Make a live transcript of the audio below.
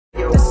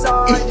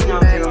beside me,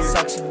 man. I'm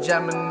such a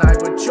Gemini,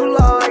 but you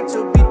like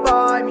to be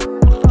by me.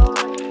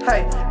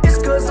 Hey,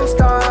 it's cause I'm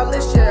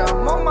stylish, yeah.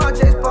 I'm on my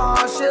James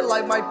Bond shit,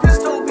 like my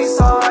pistol be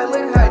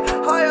silent. Hey,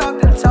 high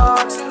up the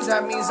toxins,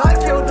 that means I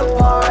killed the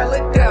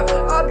pilot. Damn,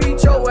 I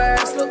beat your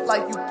ass, look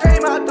like you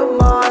came out the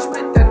mosh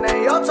pit. Then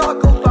they all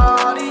talk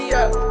about it,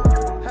 yeah.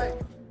 Hey.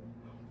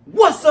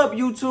 What's up,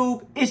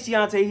 YouTube? It's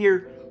Deontay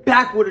here,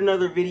 back with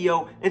another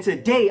video. And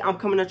today I'm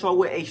coming at y'all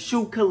with a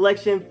shoe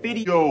collection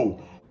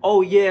video.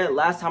 Oh yeah,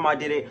 last time I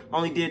did it, I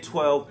only did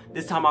 12.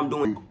 This time I'm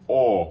doing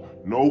all,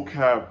 no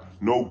cap,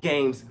 no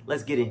games.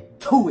 Let's get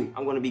into it.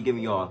 I'm gonna be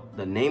giving y'all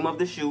the name of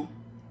the shoe,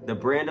 the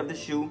brand of the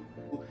shoe.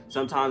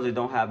 Sometimes they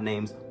don't have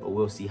names, but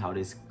we'll see how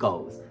this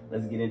goes.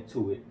 Let's get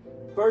into it.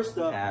 First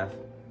up, I have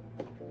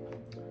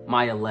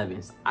my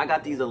 11s. I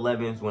got these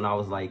 11s when I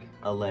was like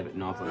 11.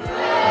 No, I'm playing. But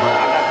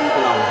I got these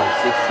when I was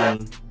like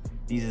 16.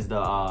 These is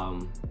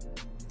the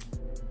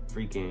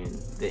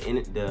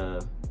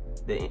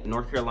the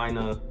North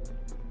Carolina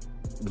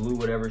blue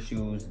whatever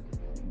shoes.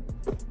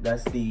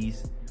 That's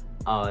these.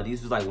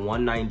 These was like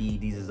 190.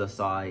 These is a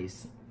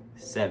size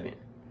 7.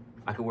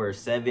 I could wear a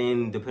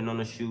 7 depending on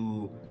the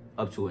shoe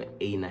up to an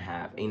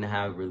 8.5.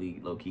 8.5 really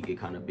low key get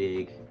kind of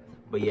big.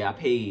 But yeah, I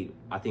paid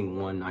I think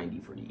 190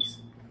 for these.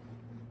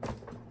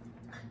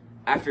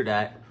 After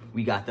that,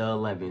 we got the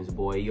 11s,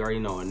 boy. You already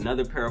know,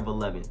 another pair of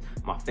 11s.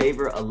 My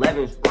favorite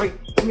 11s right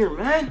here,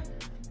 man.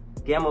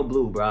 Gamma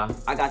blue, bruh.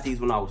 I got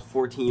these when I was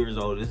 14 years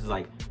old. This is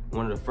like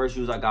one of the first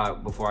shoes I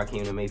got before I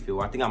came to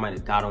Mayfield. I think I might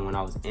have got them when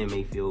I was in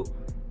Mayfield.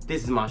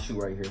 This is my shoe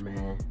right here,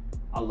 man.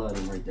 I love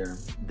them right there.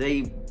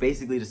 They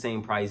basically the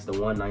same price, the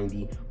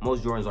 190.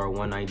 Most Jordans are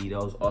 190.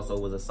 Those also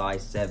was a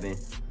size 7.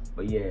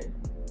 But yeah,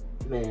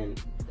 man,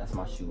 that's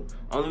my shoe.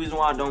 Only reason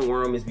why I don't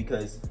wear them is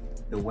because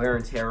the wear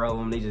and tear of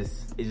them, it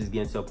just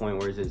getting to a point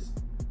where it's just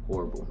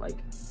horrible, like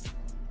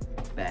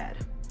bad.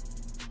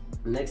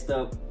 Next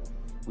up,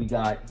 we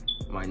got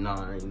my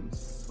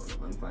 9s. Hold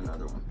on, let me find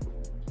another one.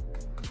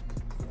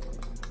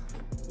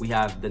 We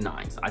have the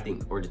 9s, I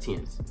think, or the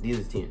 10s. These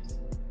are 10s.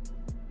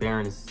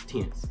 Barron's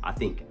 10s, I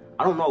think.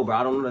 I don't know, bro.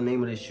 I don't know the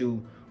name of this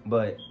shoe,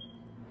 but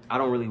I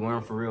don't really wear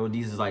them for real.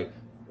 These is like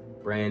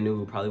brand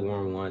new, probably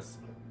worn once.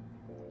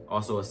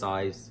 Also a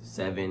size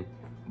 7,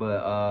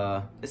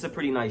 but it's a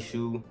pretty nice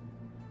shoe.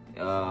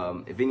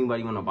 If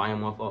anybody want to buy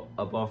them up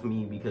off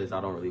me, because I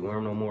don't really wear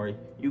them no more,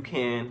 you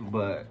can,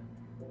 but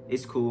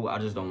it's cool. I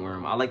just don't wear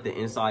them. I like the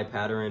inside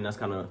pattern. That's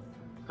kind of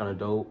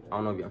dope. I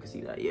don't know if y'all can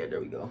see that. Yeah,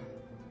 there we go.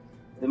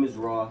 Them is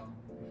raw.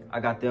 I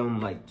got them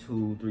like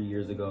 2-3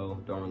 years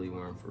ago. Don't really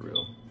wear them for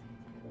real.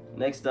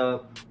 Next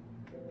up,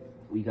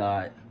 we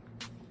got,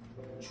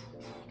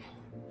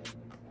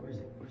 where's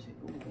it?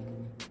 Ooh.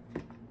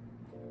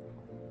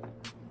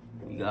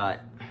 We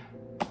got,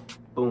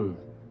 boom,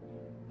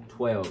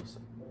 12s.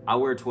 I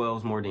wear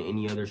 12s more than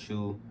any other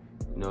shoe.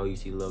 You know, you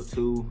see the little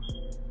two,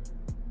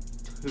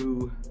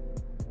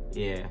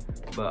 yeah.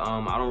 But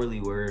I don't really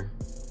wear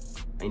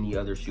any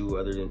other shoe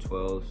other than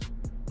 12s.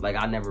 Like,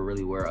 I never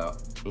really wear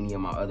any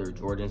of my other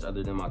Jordans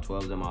other than my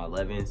 12s and my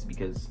 11s,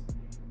 because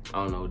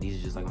I don't know, these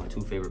are just like my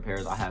 2 favorite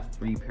pairs. I have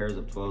 3 pairs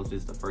of 12s.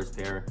 This is the first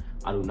pair.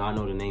 I do not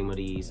know the name of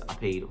these. I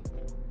paid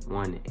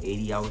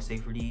 180, I would say,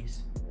 for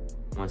these.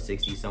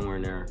 160, somewhere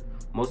in there.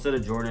 Most of the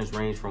Jordans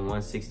range from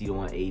 160 to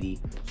 180.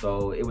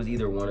 So it was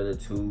either one of the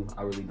two.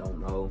 I really don't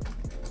know.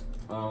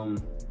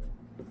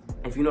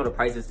 If you know the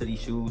prices to these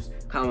shoes,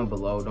 comment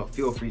below. Don't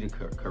feel free to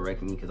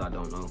correct me, because I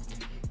don't know.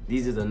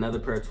 These is another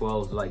pair of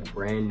 12s, like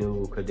brand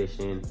new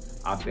condition.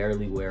 I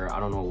barely wear. I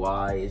don't know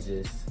why. It's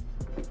just,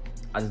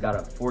 I just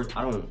gotta force.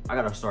 I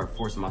gotta start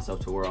forcing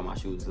myself to wear all my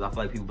shoes, because I feel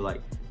like people be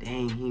like,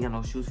 dang, he ain't got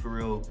no shoes for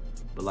real.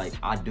 But like,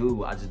 I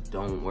do. I just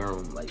don't wear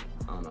them. Like,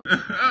 I don't know.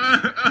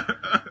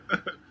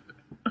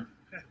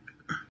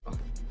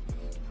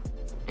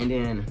 And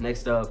then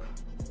next up,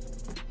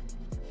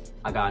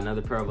 I got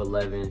another pair of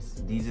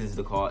 11s. These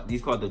called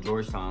the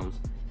Georgetowns.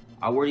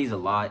 I wore these a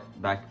lot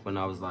back when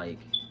I was like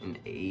in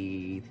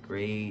 8th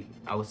grade.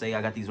 I would say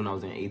I got these when I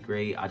was in 8th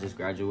grade. I just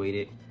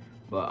graduated,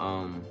 but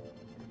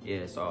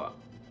yeah. So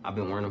I've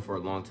been wearing them for a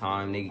long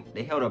time.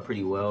 They held up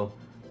pretty well,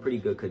 pretty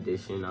good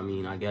condition. I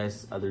mean, I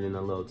guess other than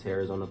the little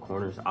tears on the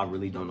corners, I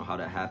really don't know how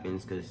that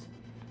happens, because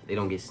they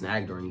don't get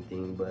snagged or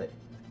anything. But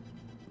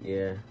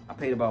yeah, I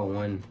paid about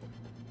one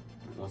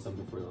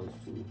something for those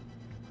 2.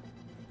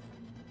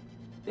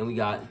 Then we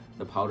got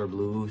the powder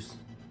blues.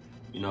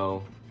 You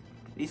know,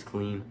 these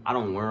clean. I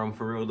don't wear them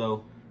for real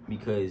though,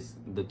 because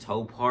the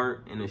toe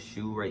part in the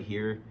shoe right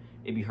here,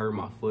 it be hurting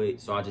my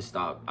foot. So I just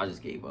stopped. I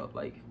just gave up.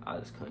 Like, I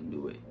just couldn't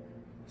do it.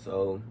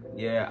 So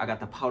yeah, I got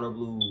the powder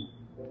blue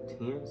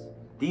 10s.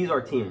 These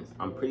are 10s.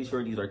 I'm pretty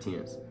sure these are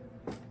 10s.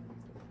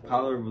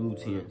 Powder blue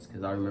 10s,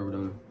 because I remember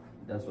them.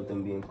 That's what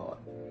them being called.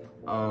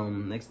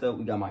 Next up,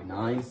 we got my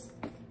 9s.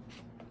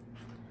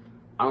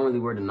 I don't really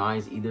wear the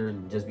 9s either,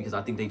 just because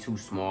I think they too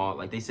small.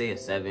 Like, they say a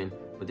 7,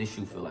 but this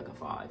shoe feel like a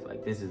 5.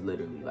 Like, this is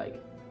literally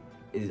like,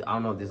 I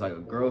don't know if this is like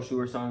a girl shoe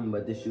or something,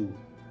 but this shoe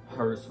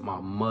hurts my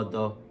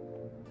mother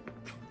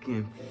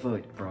fucking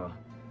foot, bro.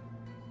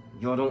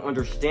 Y'all don't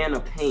understand the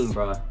pain,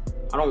 bro.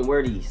 I don't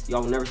wear these.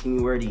 Y'all will never see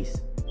me wear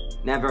these.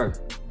 Never.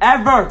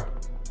 Ever.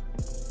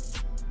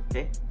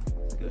 Okay,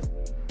 good.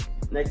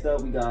 Next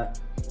up, we got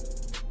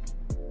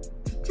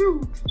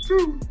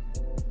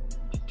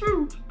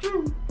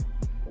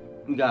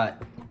we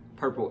got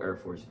purple Air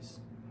Forces.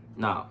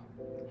 Now,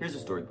 here's the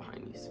story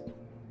behind these.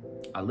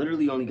 I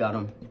literally only got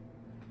them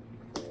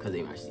because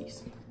they match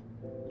these.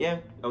 Yeah,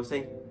 I would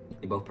say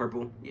they both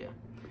purple. Yeah.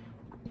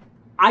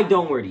 I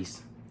don't wear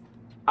these.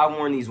 I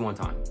worn these one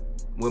time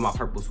with my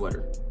purple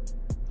sweater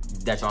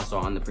that y'all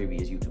saw in the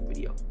previous YouTube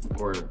video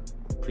or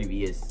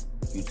previous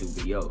YouTube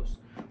videos.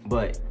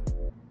 But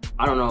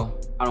I don't know.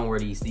 I don't wear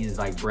these. These is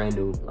like brand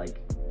new.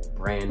 Like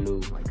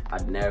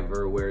I'd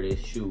never wear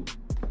this shoe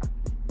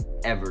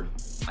ever.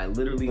 I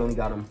literally only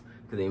got them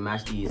because they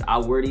match these. I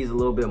wear these a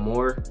little bit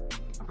more.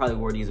 I probably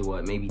wore these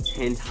what, maybe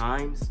 10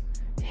 times?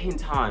 10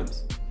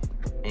 times.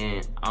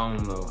 And I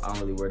don't know, I don't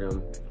really wear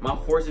them. My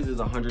Forces is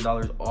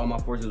 $100. All my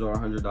Forces are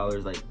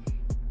 $100. Like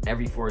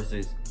every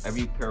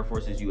pair of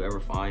Forces you ever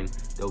find,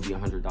 they'll be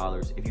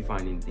 $100. If you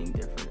find anything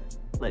different,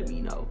 let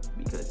me know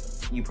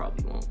because you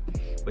probably won't.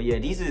 But yeah,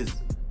 these is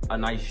a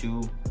nice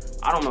shoe.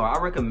 I don't know, I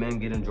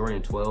recommend getting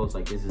Jordan 12s.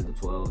 Like this is the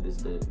 12, this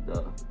is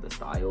the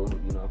style,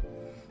 you know.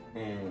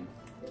 And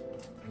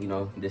you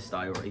know, this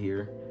style right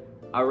here.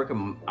 I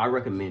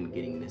recommend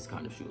getting this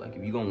kind of shoe. Like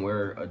if you're gonna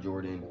wear a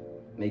Jordan,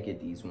 make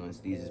it these ones.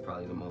 These is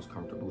probably the most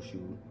comfortable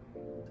shoe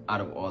out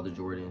of all the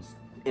Jordans,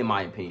 in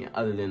my opinion,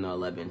 other than the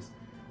 11s.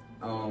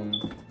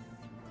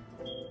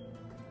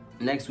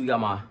 Next we got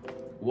my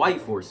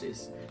white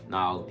Forces.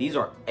 Now these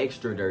are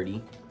extra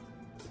dirty.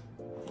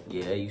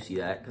 Yeah, you see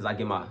that? Cause I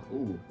get my,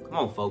 ooh, come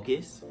on,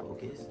 focus.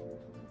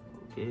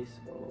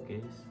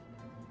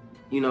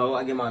 You know,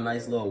 I get my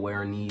nice little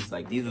wear on these.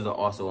 Like these was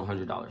also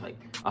 $100.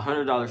 Like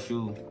 $100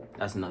 shoe,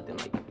 that's nothing.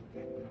 Like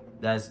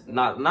that's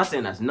not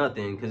saying that's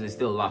nothing because it's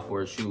still a lot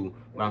for a shoe,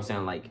 but I'm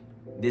saying like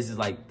this is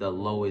like the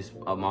lowest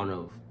amount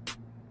of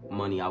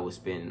money I would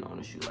spend on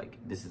a shoe. Like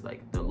this is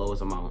like the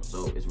lowest amount,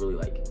 so it's really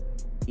like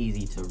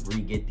easy to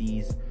re-get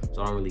these.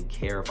 So I don't really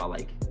care if I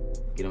like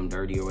get them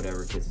dirty or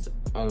whatever because it's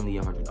only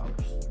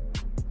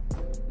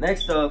 $100.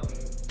 Next up,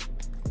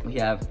 we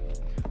have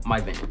my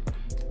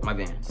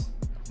Vans,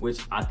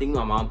 which I think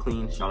my mom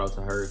cleaned. Shout out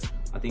to her.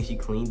 I think she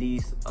cleaned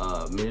these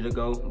a minute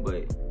ago,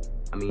 but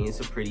I mean it's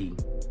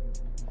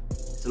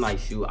a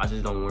nice shoe. I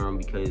just don't wear them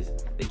because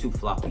they're too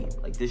floppy.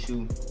 Like this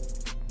shoe,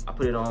 I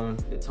put it on,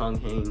 the tongue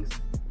hangs.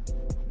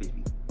 Bitch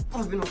be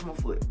flipping off my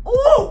foot.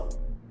 Ooh!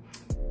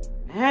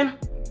 Man,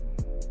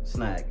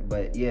 snag.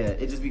 But yeah,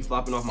 it just be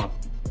flopping off my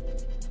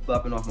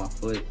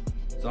foot.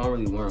 So I don't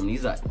really wear them.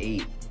 These are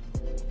 8,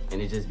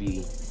 and it just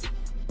be.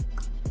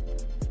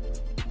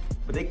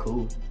 But they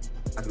cool.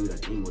 I can do that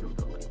thing with them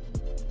though. Like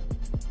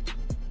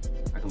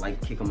I can like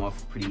kick them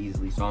off pretty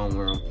easily, so I don't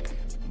wear them.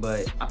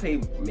 But I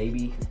paid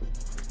maybe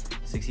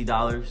 $60.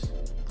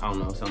 I don't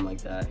know, something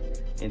like that.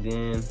 And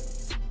then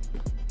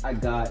I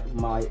got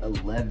my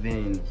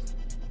 11s.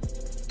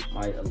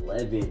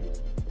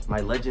 My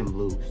Legend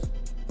Blues.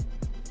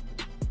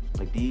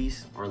 Like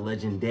these are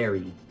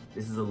legendary.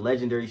 This is a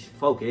legendary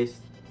focus.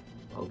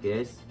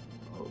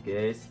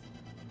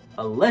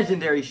 A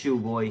legendary shoe,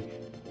 boy.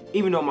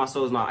 Even though my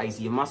sole's not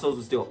icy. If my soles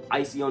was still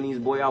icy on these,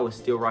 boy, I would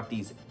still rock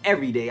these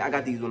every day. I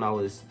got these when I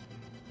was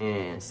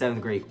in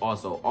 7th grade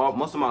also.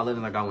 Most of my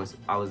 11s I got when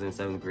I was in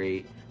 7th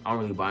grade. I don't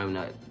really buy them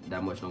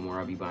that much no more.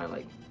 I'll be buying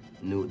like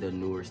the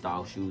newer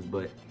style shoes,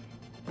 but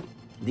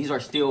these are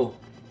still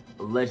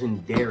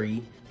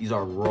legendary. These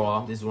are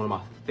raw. This is one of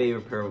my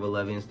favorite pair of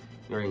 11s.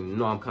 You already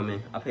know I'm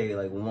coming. I paid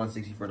like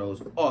 $160 for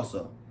those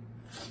also.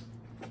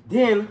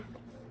 Then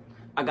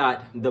I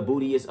got the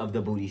bootiest of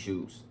the booty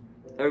shoes.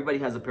 Everybody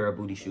has a pair of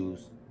booty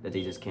shoes that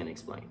they just can't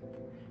explain.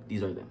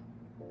 These are them.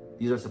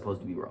 These are supposed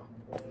to be raw.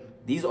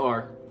 These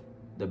are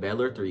the Bel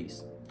Air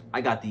 3s.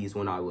 I got these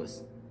when I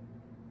was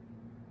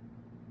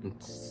in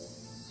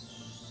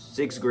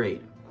 6th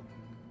grade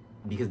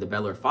because the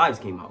Bel Air 5s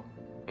came out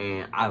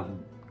and I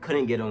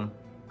couldn't get them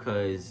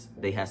because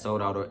they had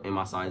sold out in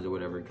my size or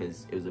whatever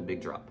because it was a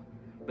big drop.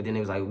 But then it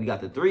was like, we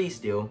got the 3s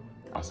still.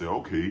 I said,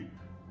 okay,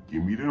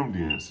 give me them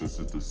then since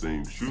it's the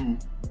same shoe.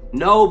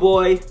 No,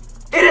 boy,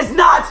 it is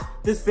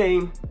not the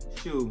same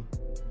shoe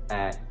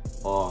at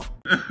all.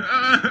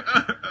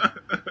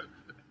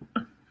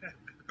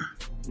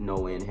 No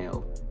way in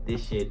hell.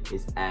 This shit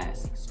is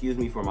ass. Excuse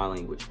me for my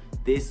language.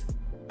 This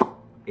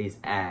is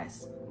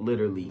ass,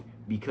 literally,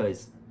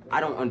 because I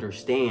don't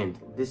understand.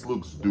 This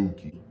Looks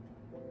dookie.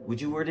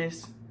 Would you wear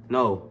this?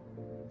 No.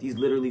 These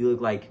literally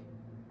look like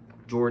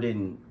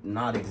Jordan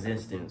not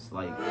existence.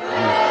 Like, but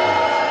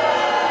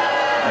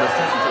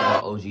since we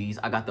talk about OGs,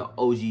 I got the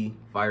OG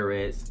Fire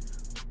Reds.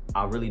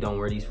 I really don't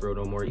wear these for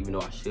real no more, even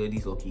though I should.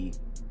 These low-key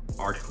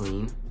are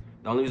clean.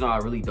 The only reason I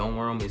really don't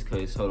wear them is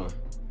because, hold on,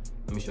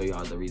 let me show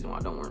y'all the reason why I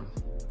don't wear them.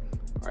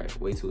 All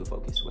right, wait till it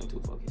focus,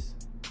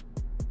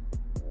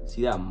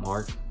 See that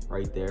mark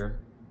right there?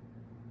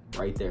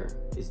 Right there.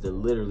 It's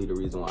literally the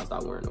reason why I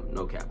stopped wearing them.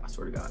 No cap, I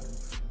swear to God.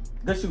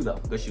 Good shoe though,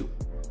 good shoe.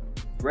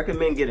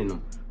 Recommend getting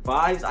them.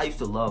 5s, I used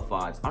to love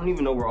 5s. I don't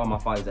even know where all my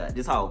 5s at.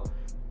 This how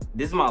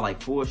This is my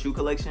like full shoe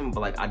collection,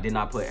 but like I did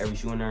not put every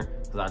shoe in there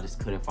because I just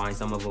couldn't find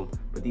some of them.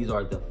 But these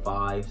are the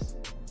 5s.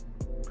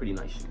 Pretty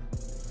nice shoe.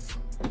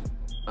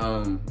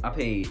 I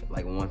paid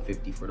like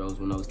 $150 for those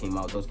when those came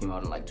out. Those came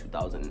out in like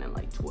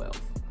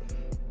 2012.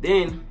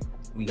 Then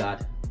we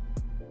got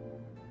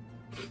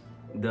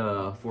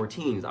the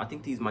 14s. I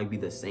think these might be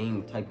the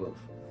same type of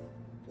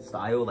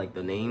style, like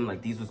the name.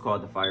 Like these was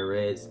called the Fire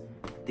Reds.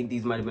 I think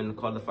these might have been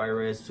called the Fire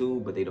Reds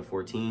too, but they the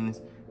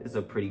 14s. It's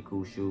a pretty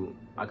cool shoe.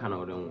 I kind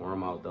of don't wear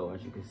them out though,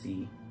 as you can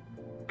see.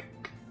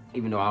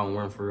 Even though I don't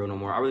wear them for real no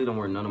more. I really don't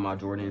wear none of my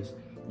Jordans.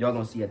 Y'all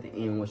gonna see at the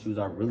end what shoes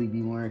I really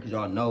be wearing, because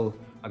y'all know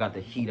I got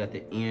the heat at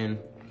the end.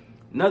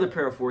 Another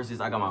pair of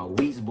Forces, I got my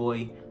Wheats,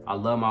 boy. I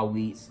love my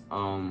Wheats.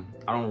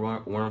 I don't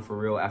wear them for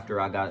real after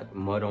I got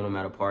mud on them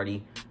at a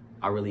party.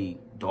 I really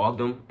dogged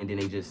them, and then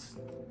they just,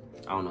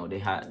 I don't know,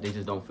 they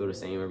just don't feel the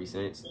same ever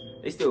since.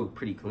 They still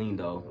pretty clean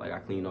though. Like I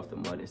cleaned off the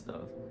mud and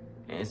stuff.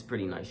 And it's a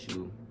pretty nice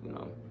shoe, you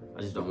know.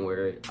 I just don't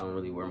wear it. I don't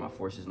really wear my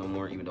Forces no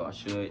more, even though I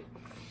should.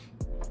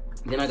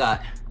 Then I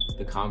got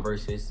the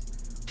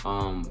Converses.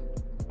 I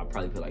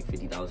probably put like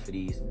 $50 for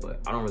these, but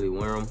I don't really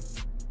wear them.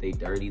 They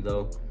dirty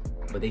though,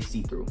 but they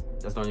see-through.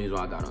 That's the only reason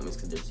why I got them, is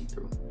because they're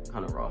see-through.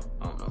 Kind of raw,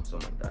 I don't know,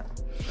 something like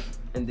that.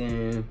 And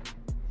then,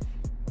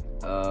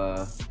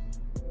 what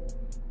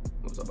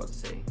was I about to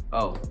say?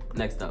 Oh,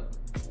 next up,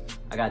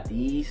 I got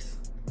these.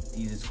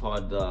 These is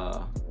called,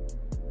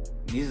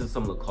 these are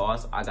some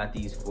Lacoste. I got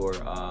these for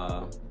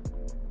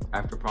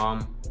after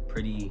prom.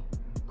 Pretty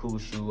cool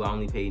shoe. I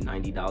only paid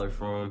 $90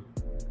 for them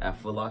at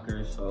Foot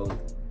Locker, so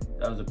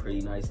that was a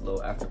pretty nice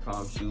little after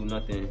prom shoe.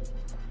 Nothing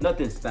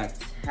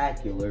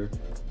spectacular,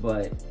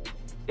 but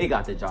it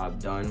got the job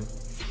done.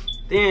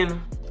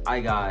 Then I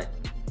got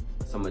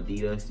some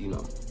Adidas. You know,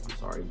 I'm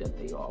sorry that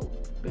they all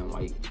been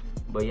white,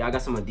 but yeah, I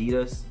got some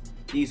Adidas.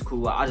 These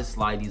cool. I just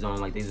slide these on,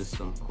 like these are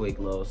some quick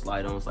little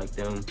slide-ons like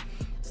them.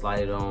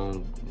 Slide it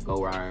on, go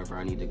wherever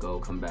I need to go,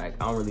 come back.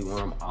 I don't really wear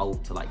them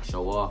out to like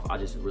show off. I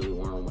just really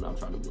wear them when I'm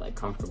trying to be like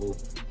comfortable.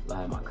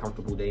 I have my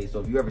comfortable days. So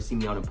if you ever see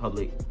me out in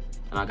public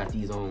and I got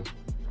these on,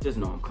 just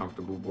know I'm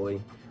comfortable, boy.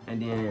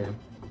 And then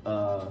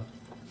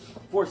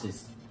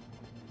Forces.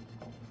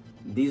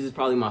 These is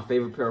probably my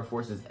favorite pair of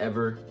Forces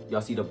ever.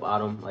 Y'all see the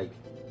bottom? Like,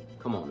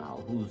 come on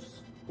now,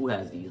 who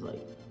has these?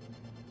 Like,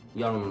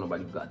 y'all don't know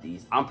nobody who got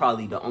these. I'm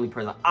probably the only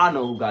person I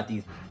know who got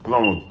these. I'm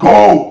gonna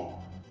go,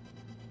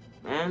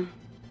 man.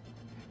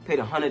 Paid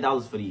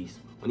 $100 for these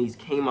when these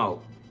came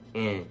out,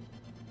 and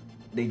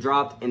they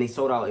dropped and they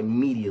sold out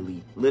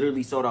immediately.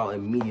 Literally sold out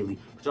immediately.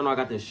 But y'all know I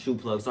got this shoe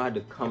plug, so I had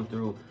to come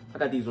through. I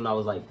got these when I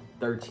was like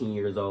 13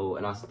 years old,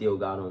 and I still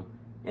got them,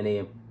 and they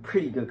in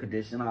pretty good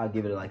condition. I'll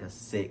give it like a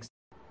 6.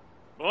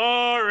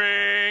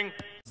 Boring.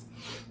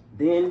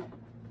 Then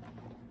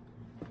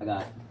I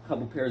got a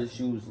couple pairs of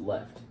shoes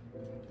left.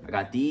 I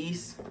got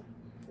these.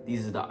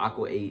 These are the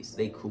Aqua 8s.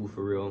 They cool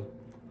for real.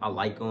 I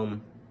like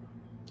them.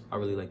 I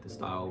really like the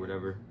style or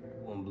whatever.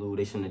 On blue,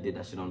 they shouldn't have did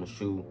that shit on the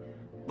shoe.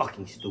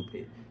 Fucking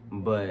stupid.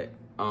 But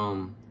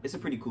it's a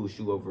pretty cool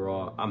shoe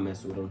overall. I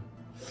mess with them.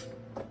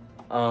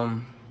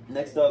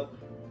 Next up,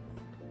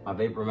 my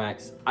Vapor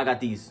Max. I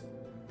got these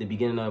the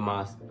beginning of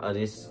my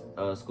this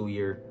school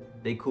year.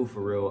 They cool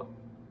for real,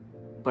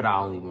 but I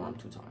only wore them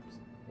 2 times.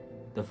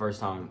 The first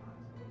time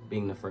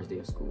being the first day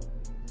of school.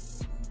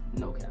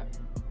 No cap.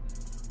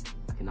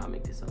 I cannot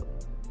make this up.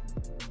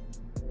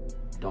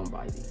 Don't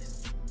buy these.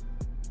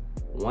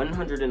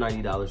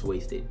 $190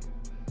 wasted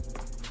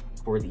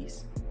for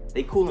these.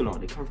 They cool and all,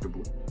 they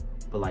comfortable,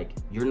 but like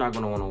you're not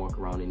gonna want to walk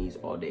around in these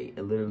all day.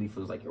 It literally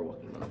feels like you're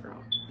walking on the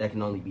ground. That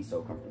can only be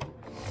so comfortable.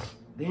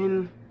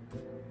 Then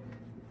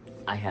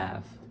I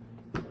have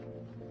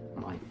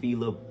my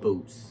Fila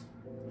boots.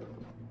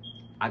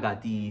 I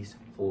got these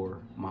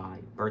for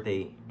my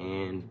birthday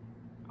and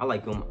I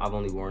like them. I've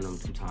only worn them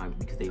 2 times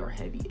because they are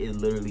heavy. It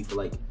literally feel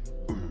like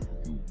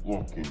you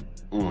walking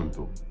on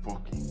the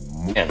fucking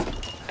moon.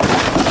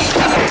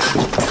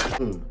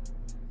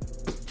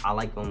 I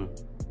like them.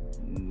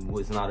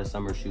 It's not a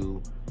summer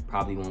shoe.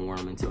 Probably won't wear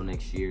them until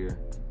next year.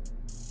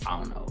 I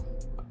don't know.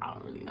 I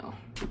don't really know.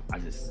 I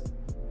just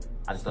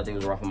thought they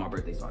was rough on my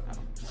birthday, so I got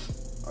them.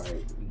 All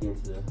right, we get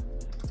into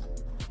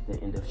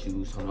the end of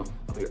shoes. Hold on,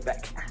 I'll be right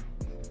back.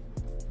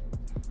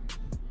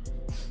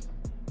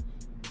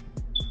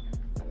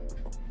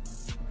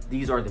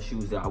 These are the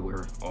shoes that I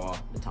wear all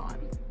the time.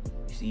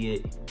 You see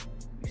it,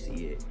 you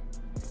see it,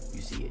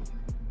 you see it.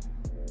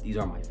 These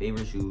are my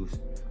favorite shoes.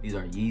 These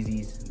are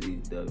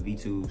Yeezys, the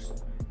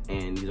V2s,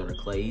 and these are the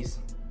Clays.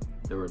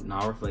 They're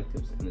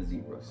non-reflectives and the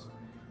Zebras.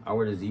 I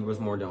wear the Zebras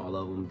more than all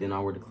of them, then I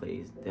wear the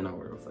Clays, then I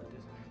wear the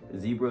reflectives. The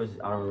Zebras,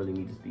 I don't really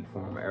need to speak for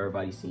them.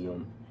 Everybody see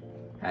them,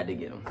 had to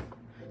get them.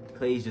 The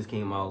Clays just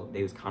came out,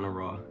 they was kind of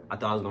raw. I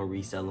thought I was gonna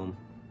resell them,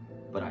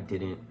 but I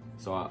didn't.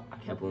 So I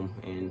kept them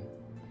and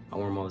I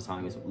wear them all the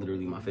time. It's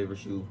literally my favorite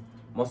shoe.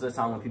 Most of the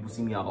time when people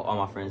see me out, all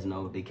my friends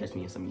know, they catch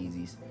me in some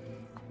Yeezys.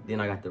 Then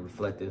I got the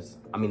reflectives,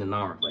 I mean the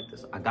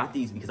non-reflectives. I got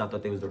these because I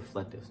thought they was the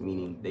reflectives,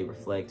 meaning they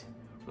reflect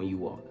when you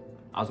walk.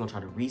 I was gonna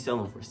try to resell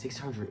them for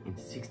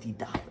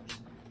 $660.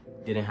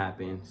 didn't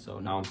happen. So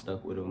now I'm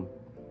stuck with them,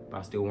 but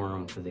I still wear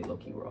them because they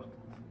low-key raw.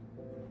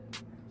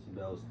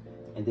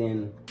 And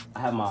then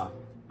I have my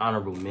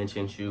honorable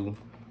mention shoe.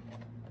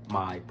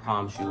 My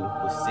prom shoe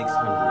was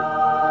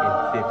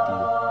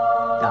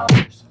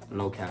 $650.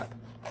 No cap.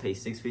 Pay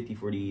 $650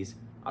 for these.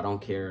 I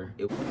don't care.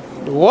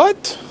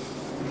 What?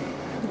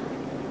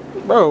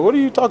 Bro, what are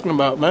you talking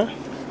about, man?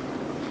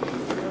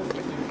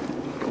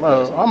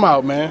 Bro, I'm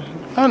out, man.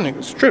 That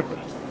nigga's tripping.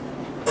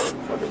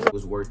 It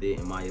was worth it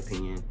in my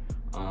opinion.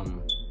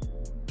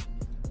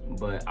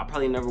 But I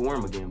probably never wear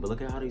them again. But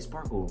look at how they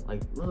sparkle.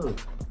 Like, look.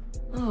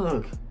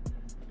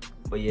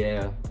 But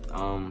yeah,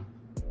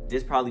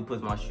 this probably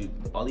puts my shoe,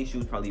 all these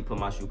shoes probably put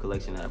my shoe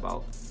collection at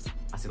about,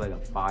 I say like a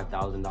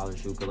 $5,000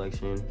 shoe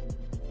collection,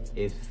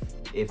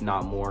 if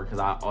not more, because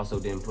I also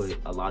didn't put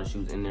a lot of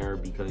shoes in there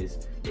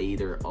because they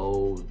either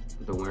old,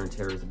 the wear and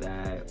tear is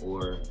bad,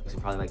 or it's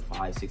probably like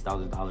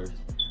 $5,000–6,000.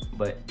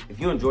 But if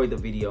you enjoyed the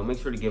video, make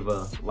sure to give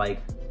a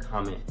like,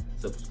 comment,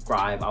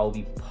 subscribe. I will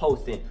be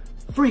posting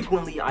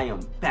frequently. I am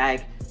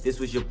back. This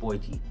was your boy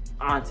G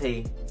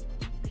Ante.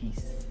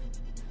 Peace.